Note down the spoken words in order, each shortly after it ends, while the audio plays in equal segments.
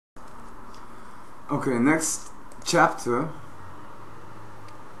Okay, next chapter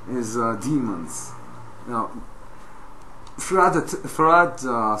is demons. Now,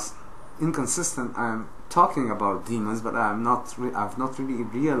 throughout inconsistent, I'm talking about demons, but I've not really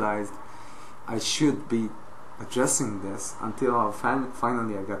realized I should be addressing this until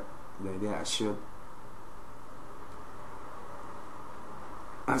finally I got the idea I should.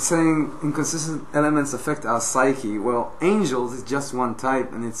 I'm saying inconsistent elements affect our psyche. Well, angels is just one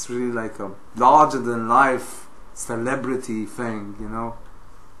type, and it's really like a larger than life celebrity thing, you know.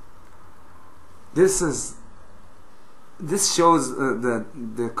 This shows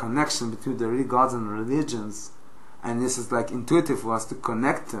the connection between the real gods and religions, and this is like intuitive for us to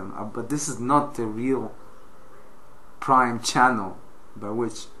connect them, but this is not the real prime channel by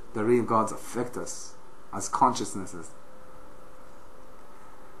which the real gods affect us as consciousnesses.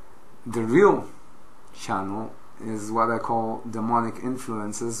 The real channel is what I call demonic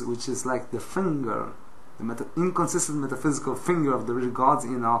influences, which is like the finger, the inconsistent metaphysical finger of the real gods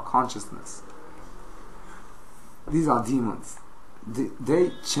in our consciousness. These are demons.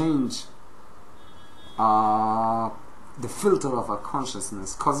 They change the filter of our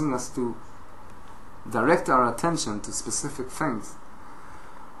consciousness, causing us to direct our attention to specific things.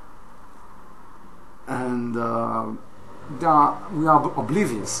 And we are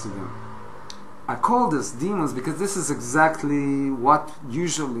oblivious to them. I call this demons because this is exactly what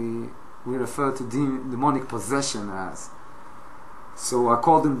usually we refer to demonic possession as. So I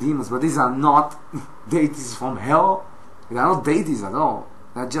call them demons, but these are not deities from hell. They are not deities at all.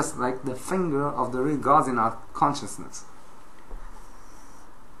 They're just like the finger of the real gods in our consciousness,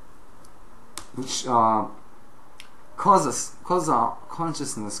 which cause our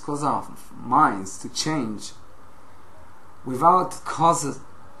consciousness, cause our minds to change without causative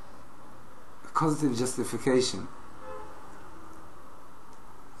justification.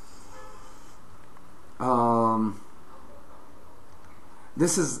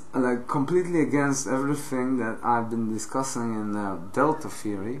 This is like completely against everything that I've been discussing in Delta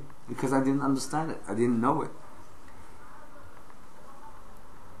theory, because I didn't understand it. I didn't know it.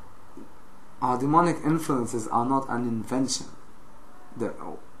 Our demonic influences are not an invention. The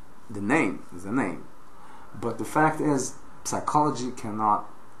name is a name, but the fact is, psychology cannot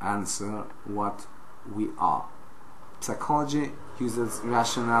answer what we are. Psychology uses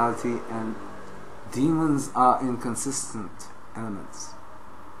rationality, and demons are inconsistent elements,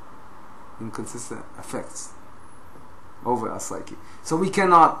 inconsistent effects over our psyche. So we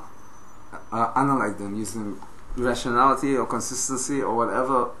cannot analyze them using rationality or consistency or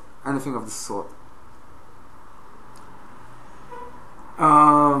whatever, anything of the sort.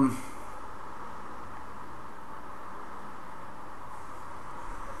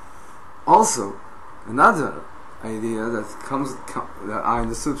 Also, another idea that I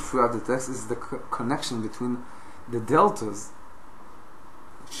understood throughout the text is the connection between the deltas,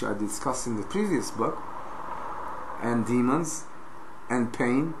 which I discussed in the previous book, and demons and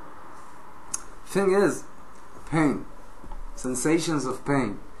pain. Thing is, pain, sensations of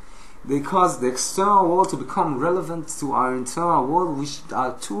pain, they cause the external world to become relevant to our internal world, which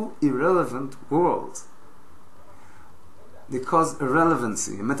are two irrelevant worlds. They cause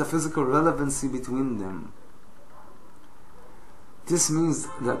irrelevancy, a metaphysical relevancy between them. This means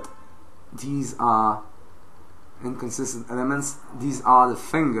that these are inconsistent elements. These are the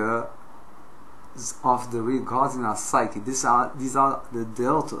fingers of the real gods in our psyche. These are the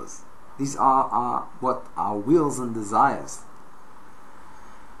deltas. These are what our wills and desires.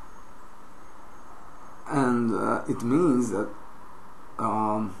 And it means that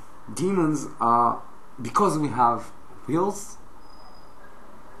demons are, because we have wills,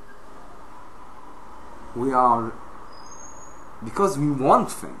 because we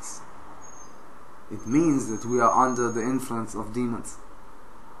want things, it means that we are under the influence of demons.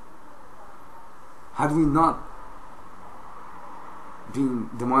 Had we not been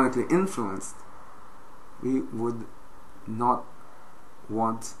demonically influenced, we would not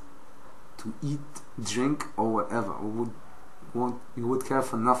want to eat, drink, or whatever. We would care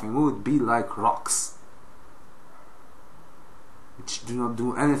for nothing. We would be like rocks, which do not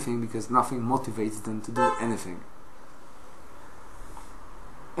do anything because nothing motivates them to do anything.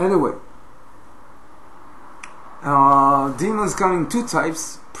 Anyway, demons come in two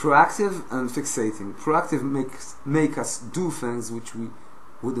types: proactive and fixating. Proactive make us do things which we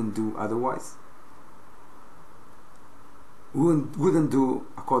wouldn't do otherwise. Wouldn't do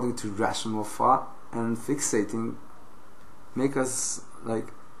according to rational thought. And fixating make us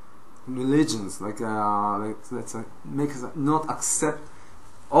like religions, make us not accept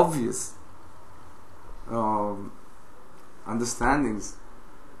obvious understandings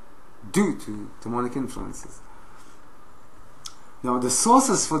due to demonic influences. Now, the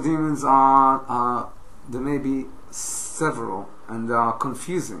sources for demons are there may be several, and they are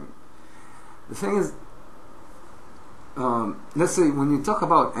confusing. The thing is, let's say when you talk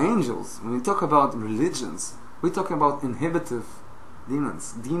about angels, when you talk about religions, we're talking about inhibitive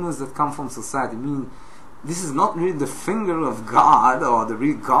demons, demons that come from society. I mean, this is not really the finger of God or the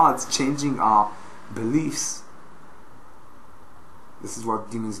real gods changing our beliefs. This is what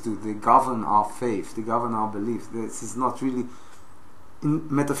demons do. They govern our faith, they govern our belief. This is not really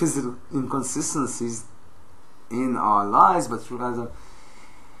metaphysical inconsistencies in our lives, but rather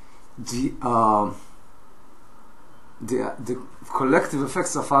the collective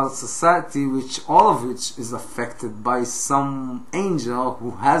effects of our society, which all of which is affected by some angel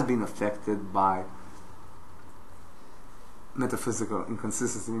who has been affected by metaphysical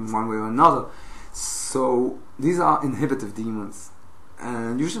inconsistency in one way or another. So these are inhibitive demons,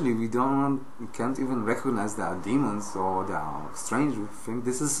 and usually we can't even recognize they are demons or they are strange. We think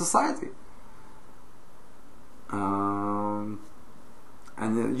this is society.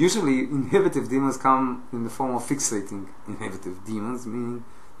 And usually inhibitive demons come in the form of fixating inhibitive demons, meaning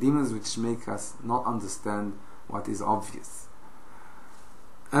demons which make us not understand what is obvious.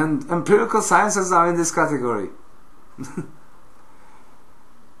 And empirical sciences are in this category.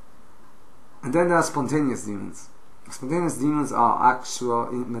 And then there are spontaneous demons. Spontaneous demons are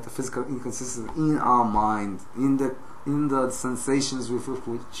actual metaphysical inconsistencies in our mind, in the sensations with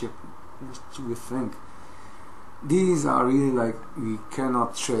which we think. These are really like, we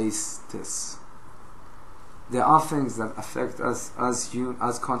cannot trace this. There are things that affect us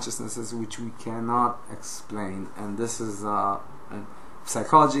as consciousnesses which we cannot explain, and this is and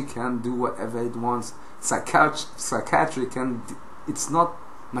psychology can do whatever it wants. Psychiatry can. It's not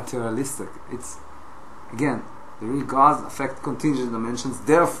materialistic. It's, again, the real gods affect contingent dimensions.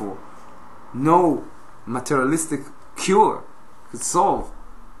 Therefore, no materialistic cure could solve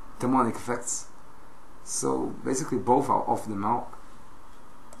demonic effects. So basically both are off the mark.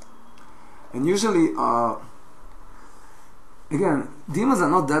 And usually, again, demons are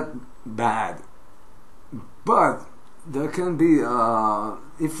not that bad, but there can be,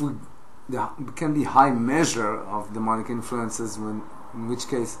 there can be high measure of demonic influences, in which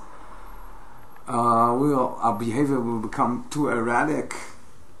case our behavior will become too erratic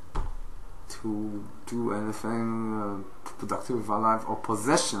to do anything productive with our life, or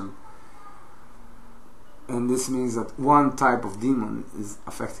possession. And this means that one type of demon is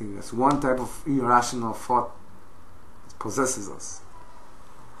affecting us, one type of irrational thought possesses us.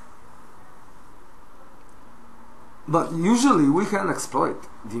 But usually we can exploit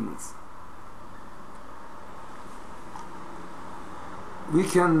demons.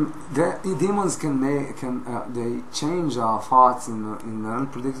 Demons they change our thoughts in an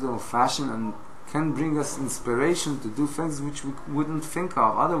unpredictable fashion, and can bring us inspiration to do things which we wouldn't think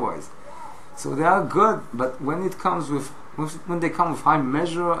of otherwise. So they are good, but when it comes when they come with high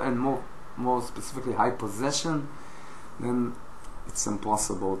measure and more specifically high possession, then it's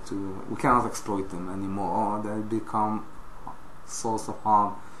impossible we cannot exploit them anymore. They become source of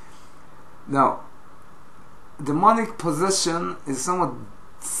harm. Now, demonic possession is somewhat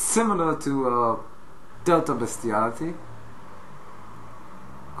similar to delta bestiality,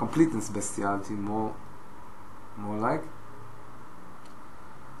 completeness bestiality, more like.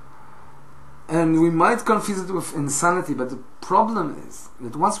 And we might confuse it with insanity, but the problem is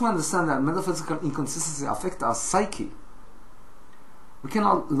that once we understand that metaphysical inconsistency affect our psyche, we can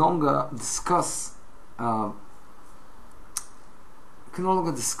no longer discuss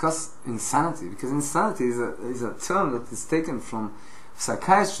insanity, because insanity is a term that is taken from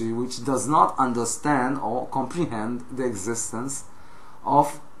psychiatry, which does not understand or comprehend the existence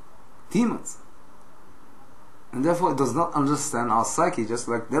of demons. And therefore it does not understand our psyche, just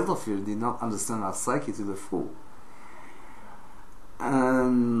like Delta Fear did not understand our psyche to the full.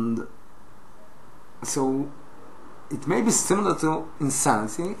 And so it may be similar to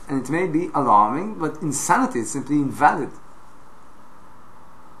insanity, and it may be alarming, but insanity is simply invalid.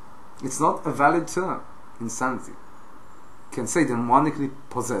 It's not a valid term, insanity. You can say demonically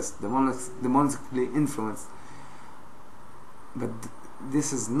possessed, demonically influenced, but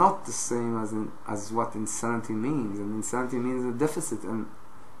this is not the same as what insanity means. And insanity means a deficit, and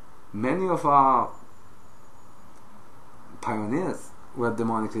many of our pioneers were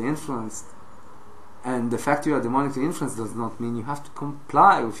demonically influenced, and the fact you are demonically influenced does not mean you have to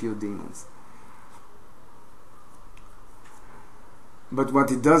comply with your demons. But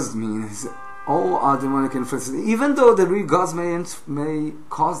what it does mean is all our demonic influences, even though the real gods may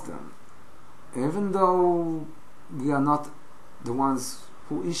cause them, even though we are not the ones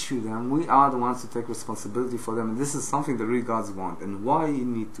who issue them. We are the ones to take responsibility for them, and this is something the real gods want, and why you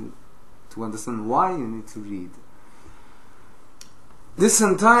need to understand why you need to read. This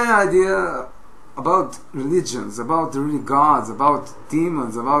entire idea about religions, about the real gods, about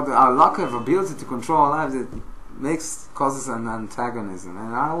demons, about our lack of ability to control our lives, it causes an antagonism.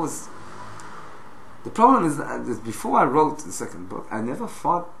 And the problem is that before I wrote the second book, I never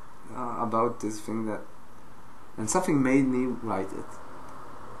thought about this thing and something made me write it.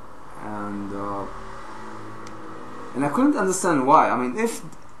 And I couldn't understand why. I mean,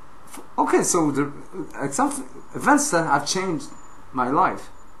 so some events that have changed my life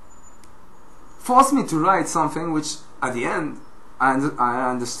forced me to write something which, at the end, I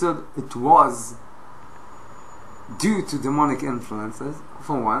understood it was due to demonic influences,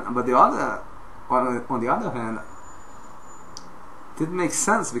 for one, but on the other hand, it didn't make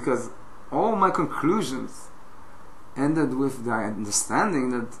sense because all my conclusions ended with the understanding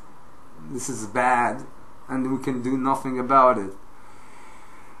that this is bad and we can do nothing about it.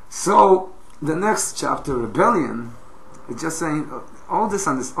 So the next chapter, Rebellion, it's just saying all these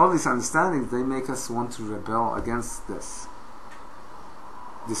understandings, they make us want to rebel against this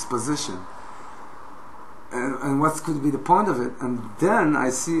position. And what could be the point of it? And then I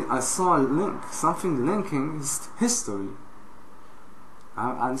saw a link, something linking history.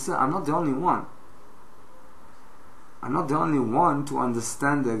 I'm not the only one. I'm not the only one to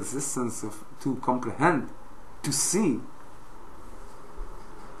understand the existence of, to comprehend, to see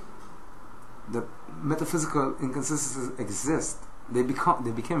that metaphysical inconsistencies exist. They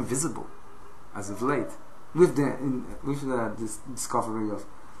became visible as of late with the discovery of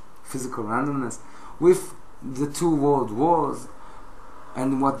physical randomness, with the 2 world wars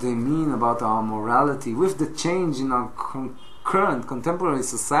and what they mean about our morality, with the change in our current contemporary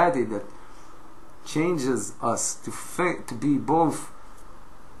society that changes us to be both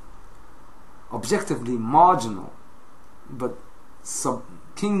objectively marginal but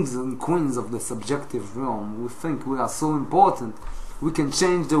kings and queens of the subjective realm. We think we are so important, we can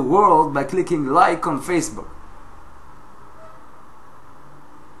change the world by clicking like on Facebook.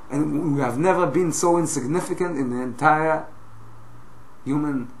 And we have never been so insignificant in the entire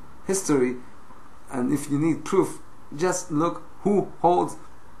human history. And if you need proof, just look who holds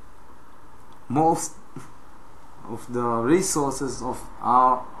most of the resources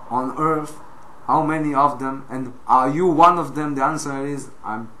on earth, how many of them, and are you one of them? The answer is,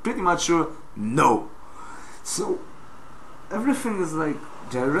 I'm pretty much sure, no. So everything is like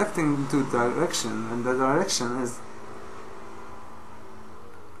directing into direction, and the direction is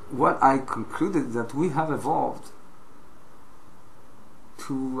what I concluded, that we have evolved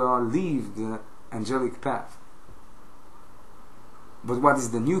to leave the angelic path. But what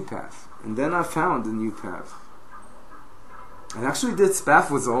is the new path? And then I found the new path. And actually this path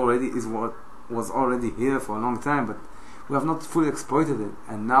was already here for a long time, but we have not fully exploited it,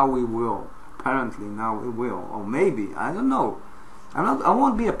 and now we will. Apparently now we will, or maybe, I don't know. I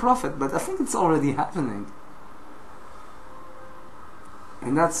won't be a prophet, but I think it's already happening.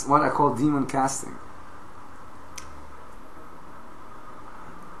 And that's what I call demon casting.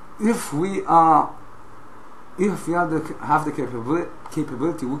 If we have the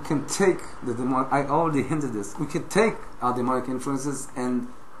capability, we can take the demonic. I already hinted this. We can take our demonic influences and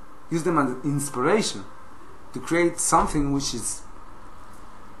use them as inspiration to create something which is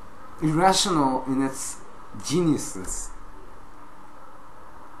irrational in its geniusness.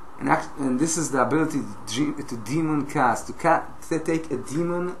 And this is the ability to demon cast, to take a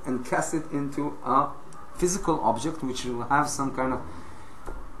demon and cast it into a physical object which will have some kind of,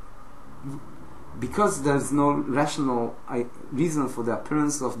 because there's no rational reason for the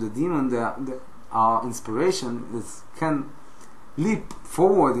appearance of the demon, our inspiration can leap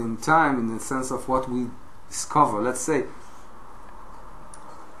forward in time in the sense of what we discover. Let's say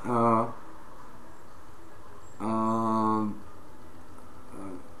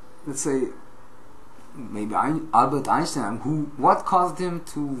maybe Albert Einstein, what caused him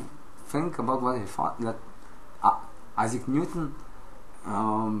to think about what he thought, that Isaac Newton,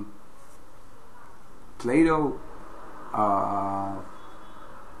 Plato,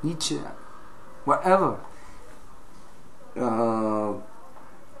 Nietzsche, whatever,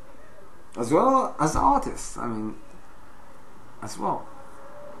 as well as artists, I mean, as well.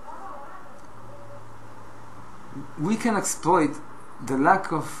 We can exploit the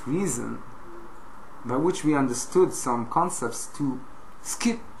lack of reason by which we understood some concepts to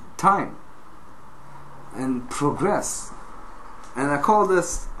skip time and progress. And I call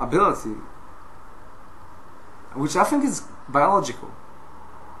this ability, which I think is biological,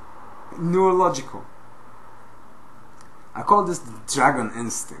 neurological. I call this the dragon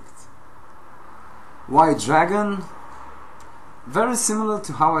instinct. Why dragon? Very similar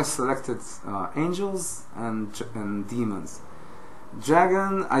to how I selected angels and demons.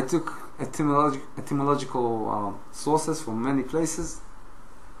 Dragon, I took etymological sources from many places,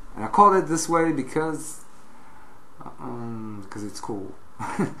 and I call it this way because it's cool,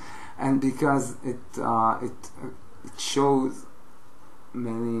 and because it shows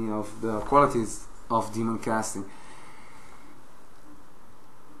many of the qualities of demon casting.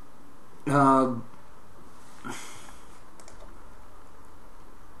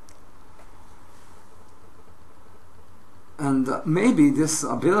 And maybe this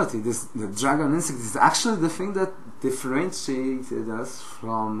ability, the dragon instinct, is actually the thing that differentiated us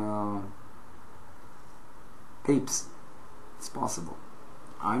from apes. It's possible.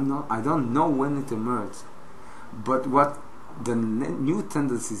 I don't know when it emerged, but what the new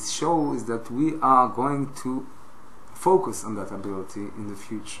tendencies show is that we are going to focus on that ability in the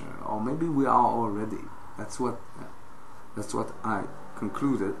future, or maybe we are already. That's what I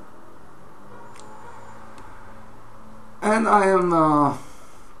concluded. And I am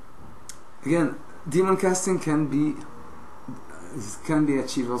again, demon casting can be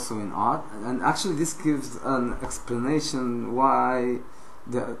achieved also in art, and actually this gives an explanation why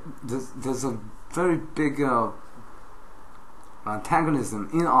there's a very big antagonism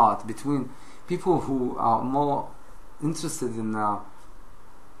in art between people who are more interested in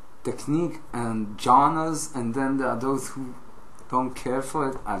technique and genres, and then there are those who don't care for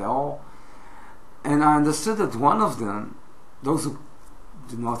it at all. And I understood that one of them, those who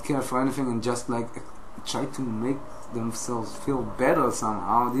do not care for anything and just like try to make themselves feel better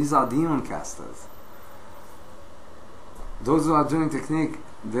somehow, these are demon casters. Those who are doing technique,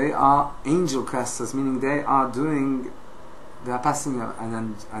 they are angel casters, meaning they are passing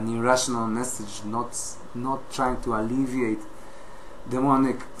an irrational message, not trying to alleviate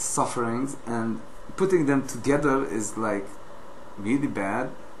demonic sufferings, and putting them together is like really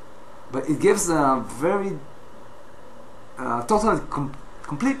bad. But it gives a very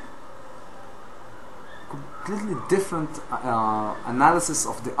completely different analysis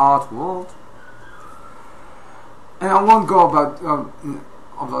of the art world. And I won't go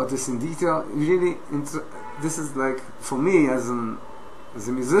about this in detail. Really, this is like, for me as a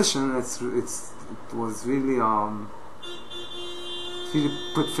musician, it was really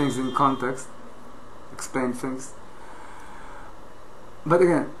put things in context, explain things. But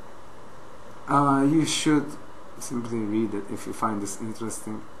again, you should simply read it if you find this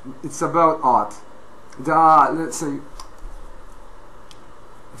interesting. It's about art. There are, let's say,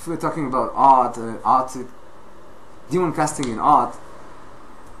 if we're talking about art, demon casting in art,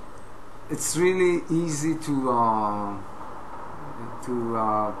 it's really easy to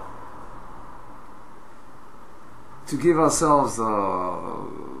give ourselves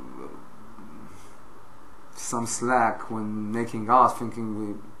some slack when making art,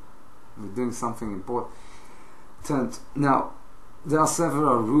 thinking we're doing something important. Now, there are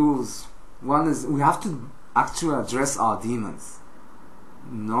several rules. One is we have to actually address our demons,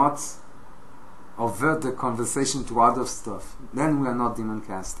 not avert the conversation to other stuff. Then we are not demon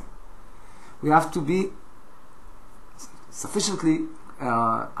casting. We have to be sufficiently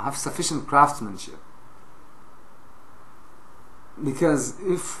have sufficient craftsmanship, because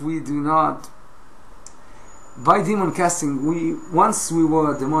if we do not, by demon casting, once we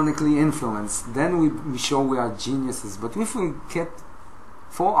were demonically influenced, then we show we are geniuses. But if we get,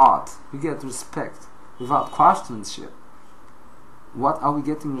 for art, we get respect. Without craftsmanship, what are we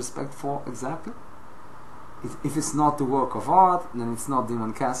getting respect for exactly? If it's not the work of art, then it's not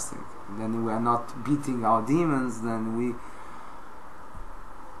demon casting. Then we are not beating our demons. Then we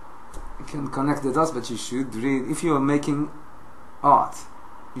can connect the dots. But you should read. If you are making art,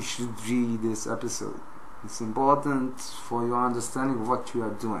 you should read this episode. It's important for your understanding of what you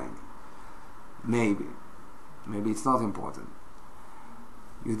are doing. Maybe it's not important.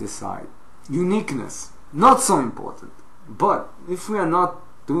 You decide. Uniqueness, not so important. But if we are not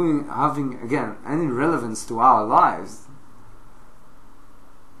having again any relevance to our lives,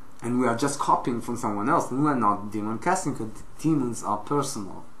 and we are just copying from someone else, then we are not demon casting, because demons are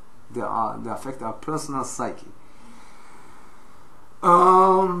personal. They affect our personal psyche.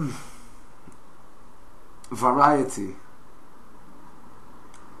 Variety.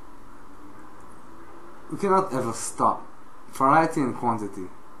 We cannot ever stop. Variety and quantity.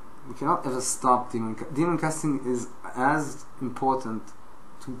 We cannot ever stop demon casting is as important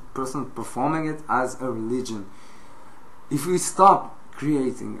to person performing it as a religion. If we stop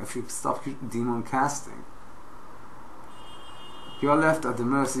creating, if you stop demon casting, you are left at the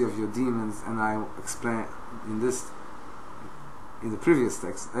mercy of your demons, and I explain in this in the previous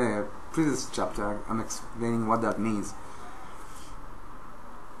text, previous chapter, I'm explaining what that means.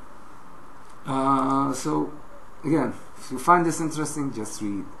 So again, if you find this interesting, just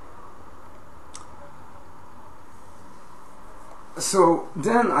read. So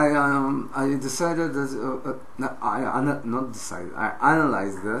then I decided that I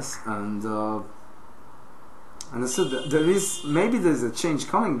analyzed this and understood that there's a change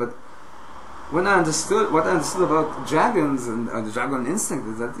coming. But what I understood about dragons and the dragon instinct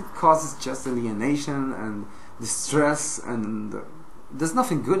is that it causes just alienation and distress, and there's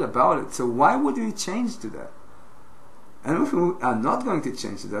nothing good about it. So why would we change to that? And if we are not going to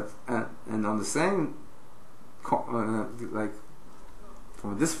change to that, and on the same like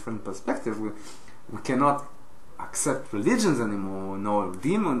from a different perspective, we cannot accept religions anymore, nor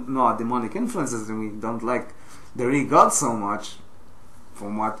demonic influences, and we don't like the real God so much,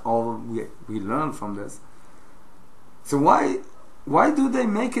 from what all we learn from this. So why do they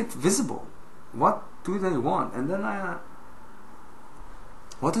make it visible? What do they want? And then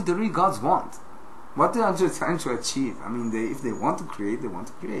what do the real gods want? What they are just trying to achieve? I mean, if they want to create, they want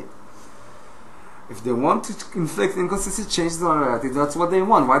to create. If they want to inflict inconsistency, change the reality, that's what they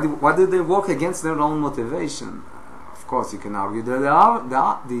want. Why do they work against their own motivation? Of course, you can argue that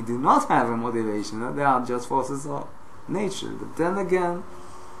they do not have a motivation, that they are just forces of nature. But then again,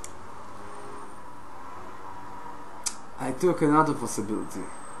 I took another possibility,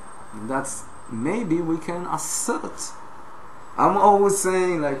 and that's maybe we can assert. I'm always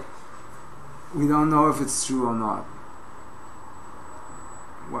saying, like, we don't know if it's true or not.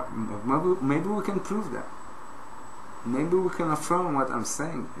 Maybe we can prove that. Maybe we can affirm what I'm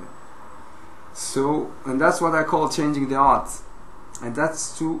saying here. So, and that's what I call changing the odds. And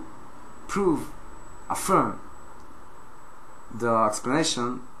that's to affirm the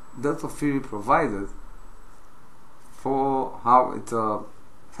explanation delta theory provided for how it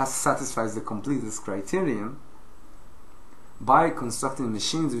satisfies the completest criterion by constructing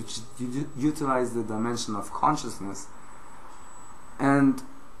machines which utilize the dimension of consciousness and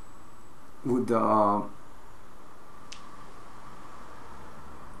would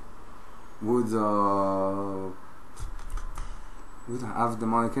have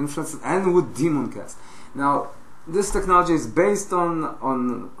demonic influence and would demon cast. Now, this technology is based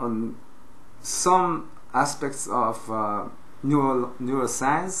on some aspects of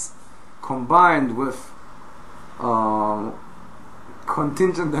neuroscience combined with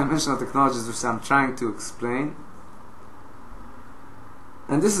contingent dimensional technologies, which I'm trying to explain.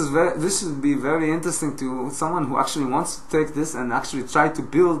 And this should be very interesting to someone who actually wants to take this and actually try to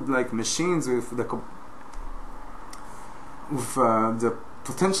build like machines with the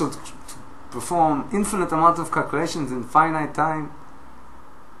potential to perform infinite amount of calculations in finite time.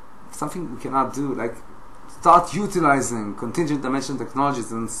 Something we cannot do. Like start utilizing contingent dimensional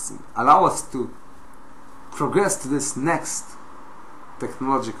technologies and allow us to progress to this next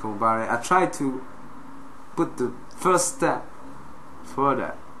technological barrier. I try to put the first step for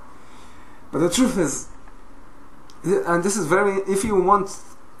that, but the truth is, and this is very, if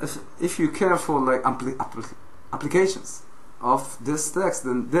you care for like applications of this text,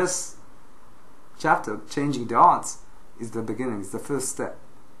 then this chapter, changing the odds, is the beginning, is the first step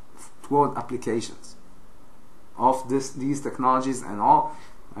toward applications of these technologies and all.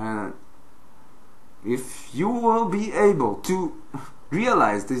 And if you will be able to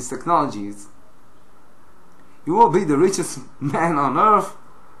realize these technologies, you will be the richest man on earth,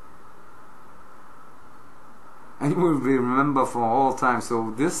 and you will be remembered for all time. So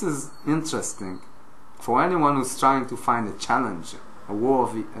this is interesting for anyone who's trying to find a challenge, a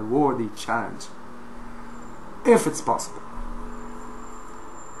worthy challenge, if it's possible.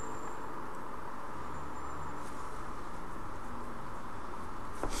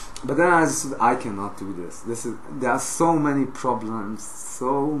 But then I cannot do this. There are so many problems,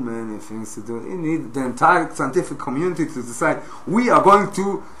 so many things to do. You need the entire scientific community to decide we are going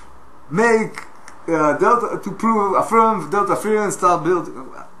to make affirm delta theory and start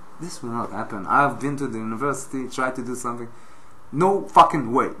building. This will not happen. I've been to the university, tried to do something. No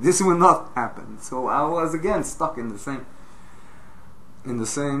fucking way. This will not happen. So I was again stuck in the same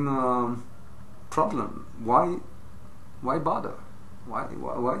problem. Why bother? Why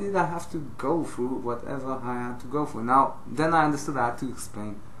did I have to go through whatever I had to go through? Now, then I understood I had to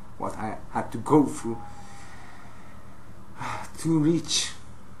explain what I had to go through to reach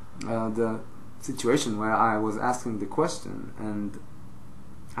the situation where I was asking the question, and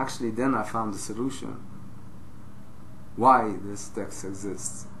actually then I found the solution. Why this text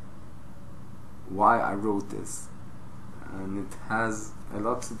exists, why I wrote this, and it has a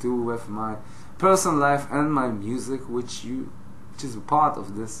lot to do with my personal life and my music, which you which is a part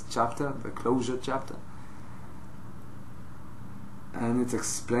of this chapter, the closure chapter. And it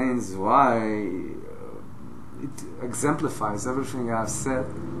explains why, it exemplifies everything I've said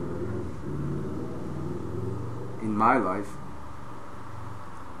in my life.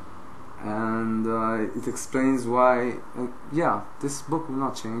 And it explains why, yeah, this book will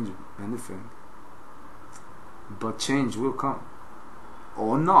not change anything, but change will come,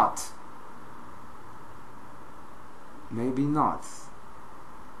 or not, maybe not,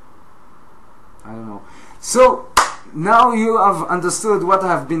 I don't know. So now you have understood what I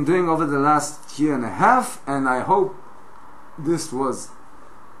have been doing over the last year and a half, and I hope this was,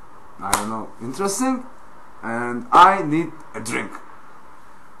 I don't know, interesting, and I need a drink.